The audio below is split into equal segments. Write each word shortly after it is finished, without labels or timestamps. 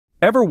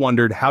Ever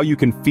wondered how you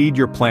can feed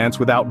your plants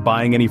without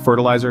buying any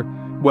fertilizer?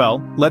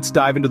 Well, let's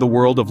dive into the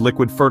world of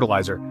liquid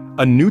fertilizer,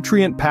 a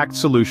nutrient-packed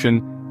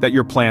solution that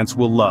your plants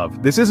will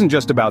love. This isn't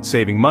just about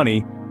saving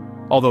money,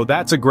 although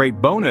that's a great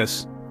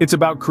bonus. It's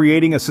about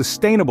creating a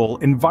sustainable,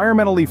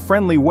 environmentally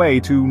friendly way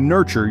to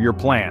nurture your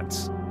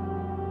plants.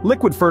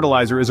 Liquid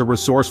fertilizer is a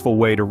resourceful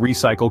way to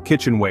recycle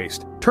kitchen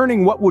waste,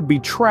 turning what would be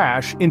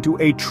trash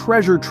into a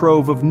treasure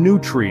trove of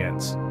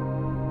nutrients.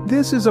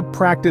 This is a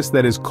practice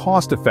that is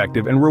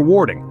cost-effective and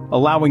rewarding,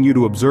 allowing you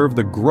to observe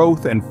the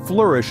growth and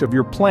flourish of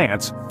your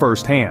plants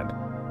firsthand.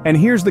 And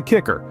here's the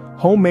kicker: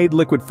 homemade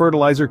liquid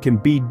fertilizer can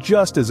be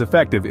just as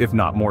effective, if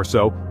not more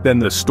so, than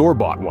the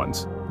store-bought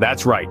ones.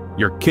 That's right,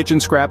 your kitchen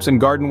scraps and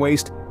garden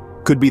waste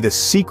could be the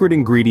secret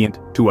ingredient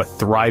to a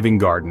thriving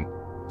garden.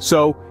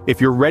 So,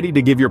 if you're ready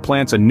to give your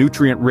plants a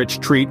nutrient-rich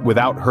treat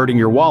without hurting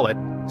your wallet,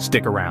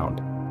 stick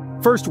around.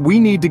 First, we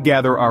need to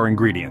gather our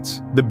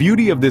ingredients. The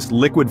beauty of this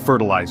liquid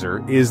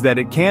fertilizer is that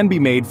it can be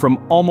made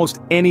from almost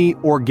any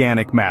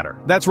organic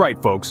matter. That's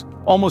right, folks.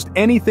 Almost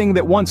anything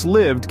that once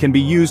lived can be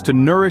used to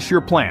nourish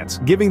your plants,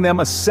 giving them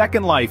a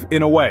second life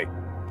in a way.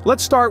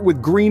 Let's start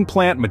with green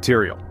plant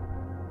material.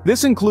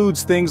 This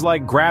includes things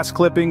like grass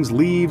clippings,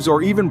 leaves,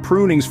 or even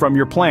prunings from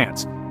your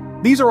plants.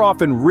 These are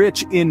often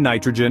rich in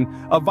nitrogen,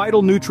 a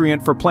vital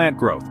nutrient for plant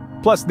growth.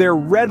 Plus, they're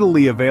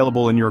readily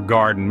available in your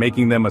garden,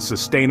 making them a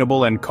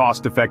sustainable and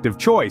cost-effective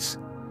choice.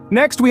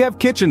 Next, we have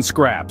kitchen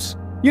scraps.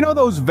 You know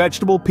those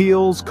vegetable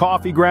peels,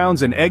 coffee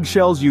grounds, and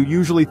eggshells you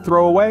usually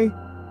throw away?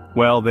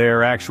 Well,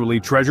 they're actually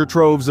treasure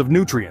troves of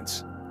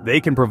nutrients. They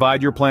can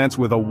provide your plants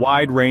with a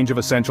wide range of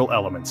essential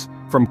elements,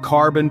 from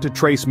carbon to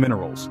trace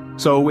minerals.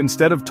 So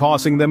instead of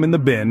tossing them in the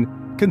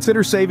bin,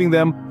 consider saving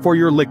them for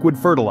your liquid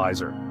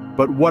fertilizer.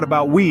 But what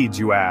about weeds,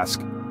 you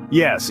ask?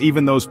 Yes,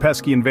 even those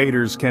pesky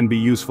invaders can be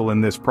useful in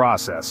this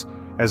process.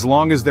 As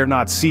long as they're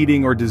not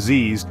seeding or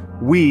diseased,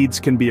 weeds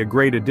can be a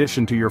great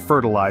addition to your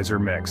fertilizer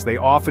mix. They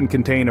often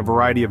contain a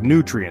variety of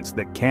nutrients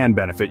that can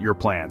benefit your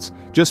plants.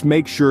 Just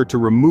make sure to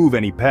remove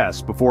any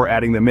pests before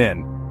adding them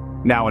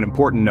in. Now, an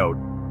important note: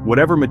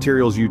 whatever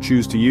materials you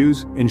choose to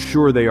use,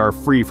 ensure they are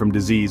free from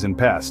disease and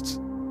pests.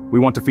 We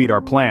want to feed our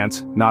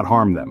plants, not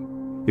harm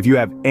them. If you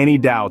have any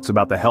doubts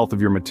about the health of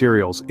your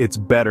materials, it's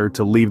better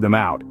to leave them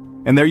out.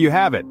 And there you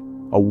have it.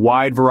 A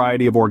wide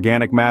variety of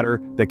organic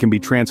matter that can be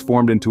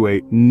transformed into a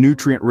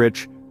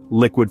nutrient-rich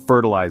liquid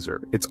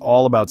fertilizer. It's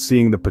all about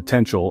seeing the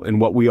potential in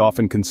what we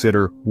often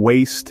consider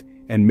waste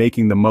and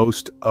making the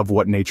most of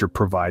what nature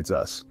provides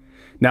us.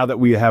 Now that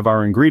we have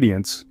our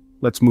ingredients,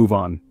 let's move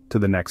on to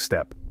the next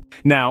step.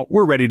 Now,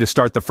 we're ready to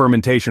start the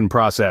fermentation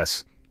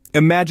process.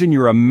 Imagine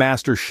you're a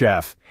master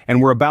chef,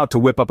 and we're about to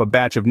whip up a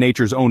batch of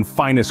nature's own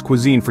finest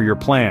cuisine for your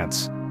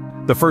plants.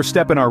 The first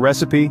step in our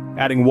recipe,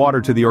 adding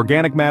water to the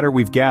organic matter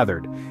we've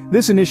gathered.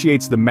 This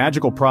initiates the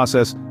magical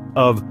process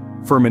of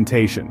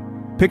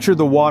fermentation. Picture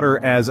the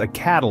water as a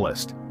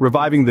catalyst,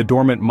 reviving the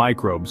dormant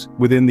microbes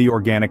within the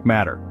organic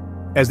matter.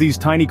 As these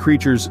tiny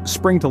creatures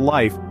spring to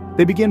life,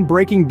 they begin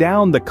breaking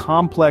down the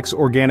complex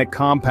organic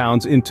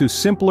compounds into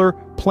simpler,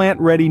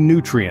 plant-ready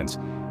nutrients.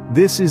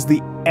 This is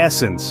the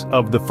essence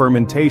of the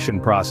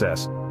fermentation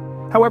process.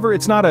 However,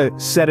 it's not a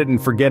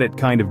set-it-and-forget-it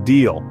kind of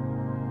deal.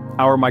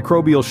 Our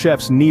microbial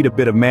chefs need a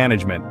bit of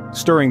management.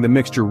 Stirring the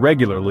mixture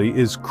regularly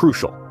is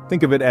crucial.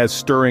 Think of it as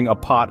stirring a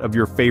pot of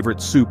your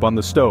favorite soup on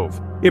the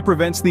stove. It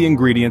prevents the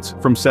ingredients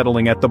from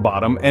settling at the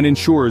bottom and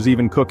ensures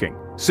even cooking.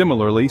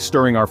 Similarly,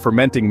 stirring our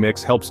fermenting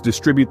mix helps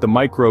distribute the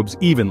microbes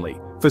evenly,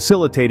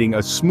 facilitating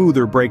a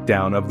smoother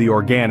breakdown of the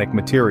organic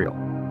material.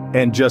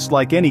 And just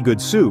like any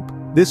good soup,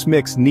 this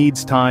mix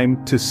needs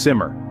time to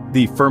simmer.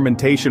 The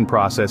fermentation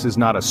process is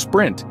not a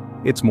sprint,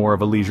 it's more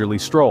of a leisurely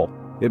stroll.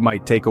 It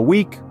might take a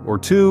week, or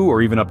two,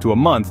 or even up to a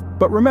month,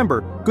 but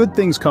remember, good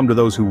things come to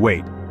those who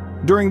wait.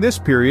 During this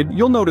period,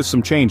 you'll notice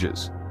some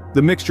changes.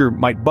 The mixture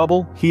might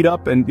bubble, heat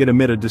up, and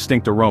emit a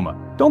distinct aroma.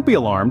 Don't be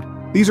alarmed.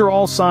 These are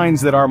all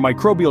signs that our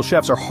microbial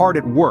chefs are hard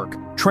at work,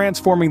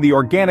 transforming the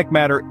organic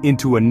matter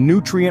into a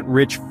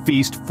nutrient-rich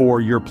feast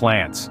for your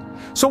plants.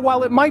 So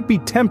while it might be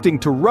tempting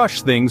to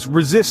rush things,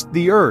 resist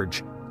the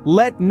urge.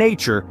 Let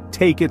nature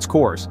take its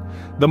course.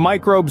 The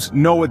microbes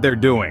know what they're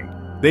doing.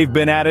 They've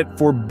been at it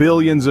for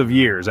billions of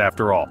years,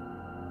 after all.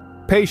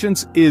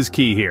 Patience is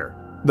key here.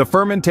 The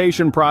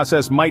fermentation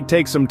process might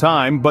take some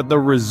time, but the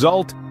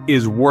result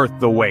is worth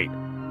the wait.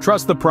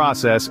 Trust the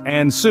process,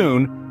 and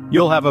soon,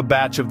 you'll have a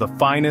batch of the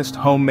finest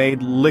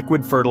homemade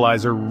liquid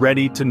fertilizer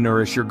ready to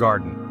nourish your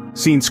garden.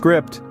 Scene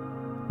script.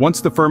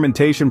 Once the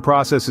fermentation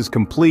process is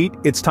complete,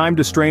 it's time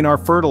to strain our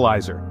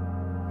fertilizer.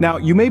 Now,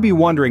 you may be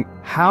wondering,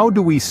 how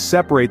do we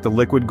separate the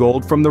liquid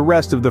gold from the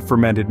rest of the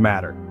fermented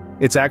matter?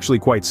 It's actually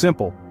quite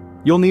simple.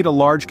 You'll need a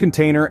large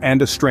container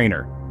and a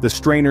strainer. The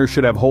strainer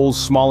should have holes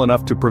small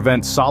enough to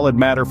prevent solid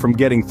matter from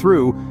getting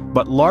through,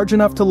 but large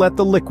enough to let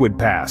the liquid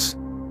pass.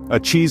 A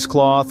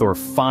cheesecloth or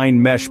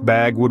fine mesh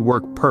bag would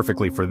work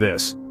perfectly for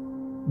this.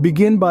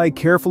 Begin by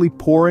carefully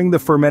pouring the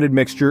fermented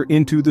mixture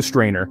into the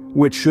strainer,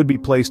 which should be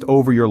placed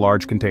over your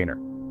large container.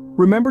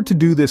 Remember to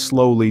do this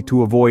slowly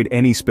to avoid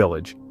any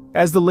spillage.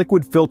 As the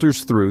liquid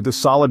filters through, the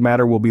solid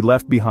matter will be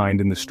left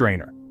behind in the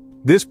strainer.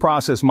 This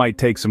process might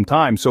take some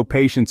time, so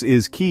patience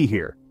is key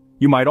here.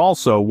 You might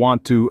also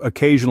want to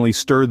occasionally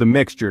stir the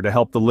mixture to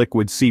help the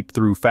liquid seep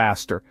through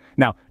faster.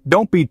 Now,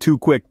 don't be too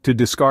quick to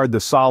discard the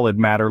solid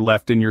matter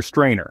left in your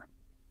strainer.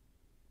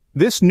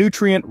 This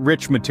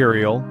nutrient-rich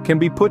material can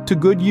be put to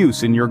good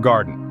use in your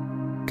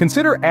garden.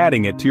 Consider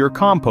adding it to your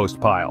compost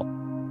pile,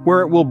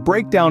 where it will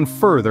break down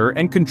further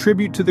and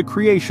contribute to the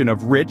creation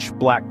of rich,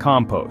 black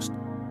compost.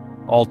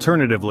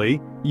 Alternatively,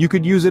 you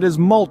could use it as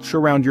mulch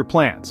around your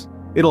plants.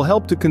 It'll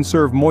help to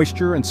conserve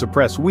moisture and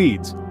suppress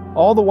weeds,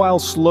 all the while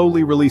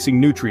slowly releasing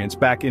nutrients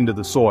back into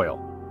the soil.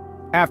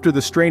 After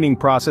the straining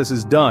process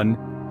is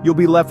done, you'll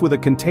be left with a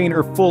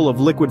container full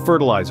of liquid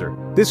fertilizer.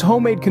 This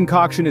homemade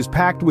concoction is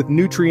packed with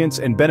nutrients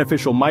and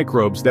beneficial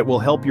microbes that will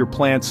help your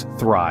plants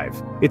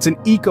thrive. It's an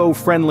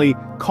eco-friendly,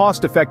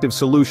 cost-effective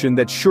solution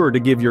that's sure to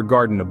give your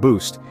garden a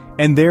boost.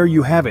 And there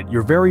you have it,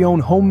 your very own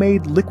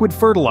homemade liquid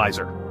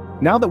fertilizer.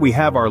 Now that we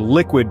have our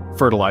liquid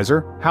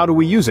fertilizer, how do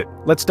we use it?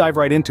 Let's dive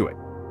right into it.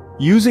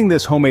 Using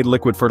this homemade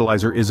liquid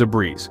fertilizer is a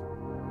breeze.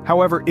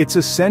 However, it's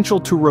essential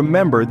to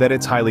remember that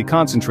it's highly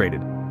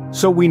concentrated,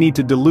 so we need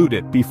to dilute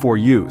it before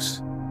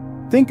use.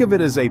 Think of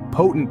it as a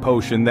potent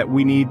potion that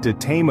we need to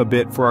tame a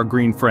bit for our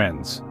green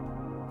friends.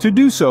 To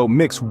do so,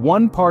 mix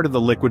 1 part of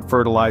the liquid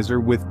fertilizer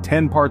with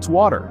 10 parts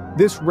water.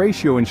 This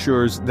ratio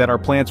ensures that our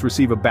plants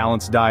receive a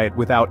balanced diet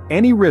without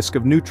any risk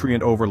of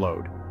nutrient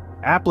overload.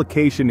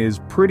 Application is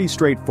pretty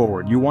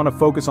straightforward. You want to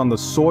focus on the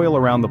soil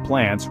around the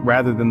plants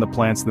rather than the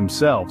plants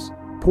themselves.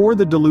 Pour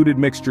the diluted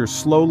mixture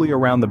slowly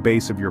around the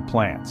base of your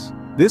plants.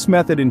 This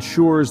method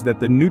ensures that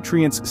the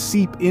nutrients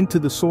seep into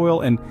the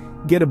soil and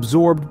get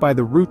absorbed by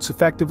the roots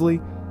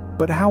effectively.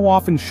 But how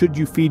often should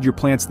you feed your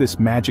plants this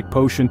magic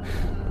potion?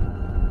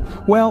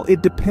 Well,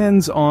 it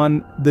depends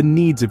on the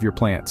needs of your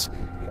plants.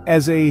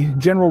 As a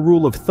general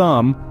rule of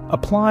thumb,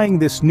 applying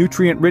this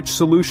nutrient-rich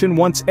solution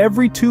once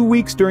every 2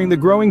 weeks during the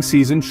growing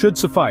season should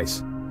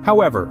suffice.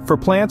 However, for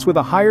plants with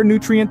a higher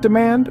nutrient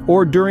demand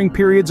or during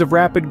periods of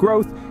rapid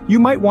growth, you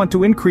might want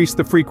to increase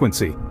the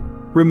frequency.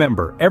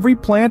 Remember, every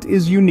plant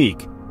is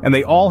unique, and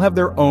they all have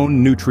their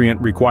own nutrient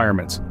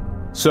requirements.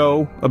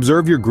 So,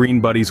 observe your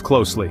green buddies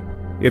closely.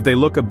 If they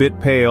look a bit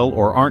pale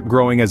or aren't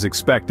growing as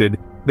expected,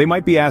 they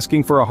might be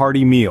asking for a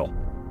hearty meal.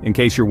 In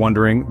case you're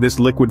wondering, this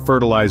liquid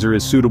fertilizer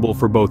is suitable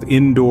for both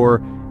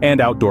indoor and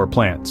outdoor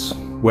plants.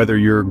 Whether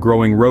you're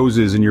growing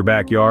roses in your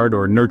backyard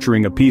or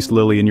nurturing a peace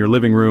lily in your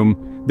living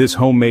room, this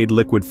homemade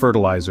liquid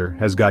fertilizer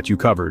has got you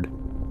covered.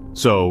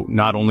 So,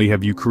 not only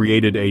have you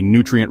created a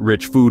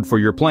nutrient-rich food for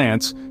your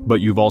plants, but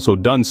you've also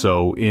done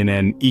so in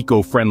an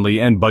eco-friendly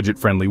and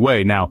budget-friendly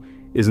way. Now,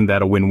 isn't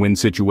that a win-win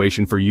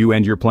situation for you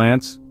and your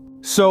plants?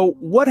 So,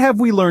 what have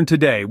we learned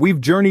today?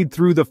 We've journeyed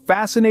through the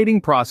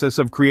fascinating process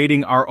of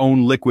creating our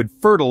own liquid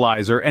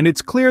fertilizer, and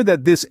it's clear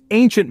that this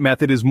ancient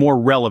method is more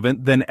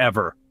relevant than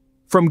ever.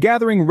 From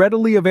gathering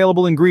readily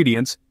available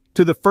ingredients,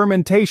 to the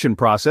fermentation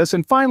process,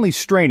 and finally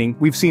straining,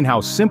 we've seen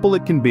how simple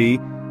it can be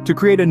to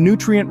create a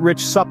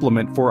nutrient-rich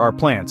supplement for our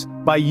plants.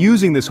 By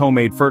using this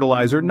homemade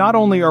fertilizer, not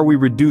only are we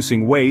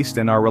reducing waste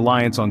and our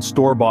reliance on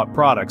store-bought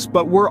products,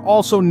 but we're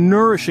also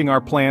nourishing our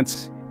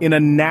plants in a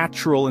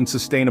natural and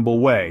sustainable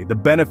way. The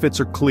benefits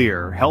are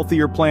clear: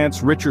 healthier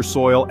plants, richer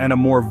soil, and a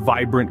more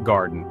vibrant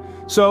garden.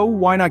 So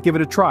why not give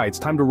it a try? It's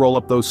time to roll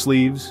up those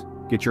sleeves,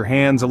 get your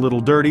hands a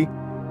little dirty,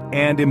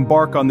 and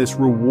embark on this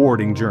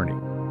rewarding journey.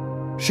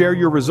 Share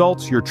your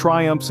results, your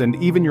triumphs, and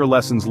even your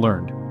lessons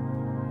learned.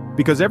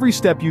 Because every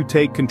step you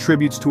take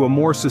contributes to a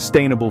more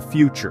sustainable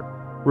future.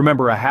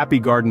 Remember, a happy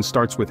garden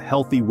starts with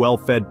healthy,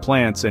 well-fed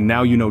plants, and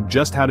now you know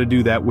just how to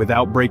do that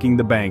without breaking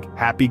the bank.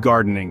 Happy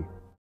gardening.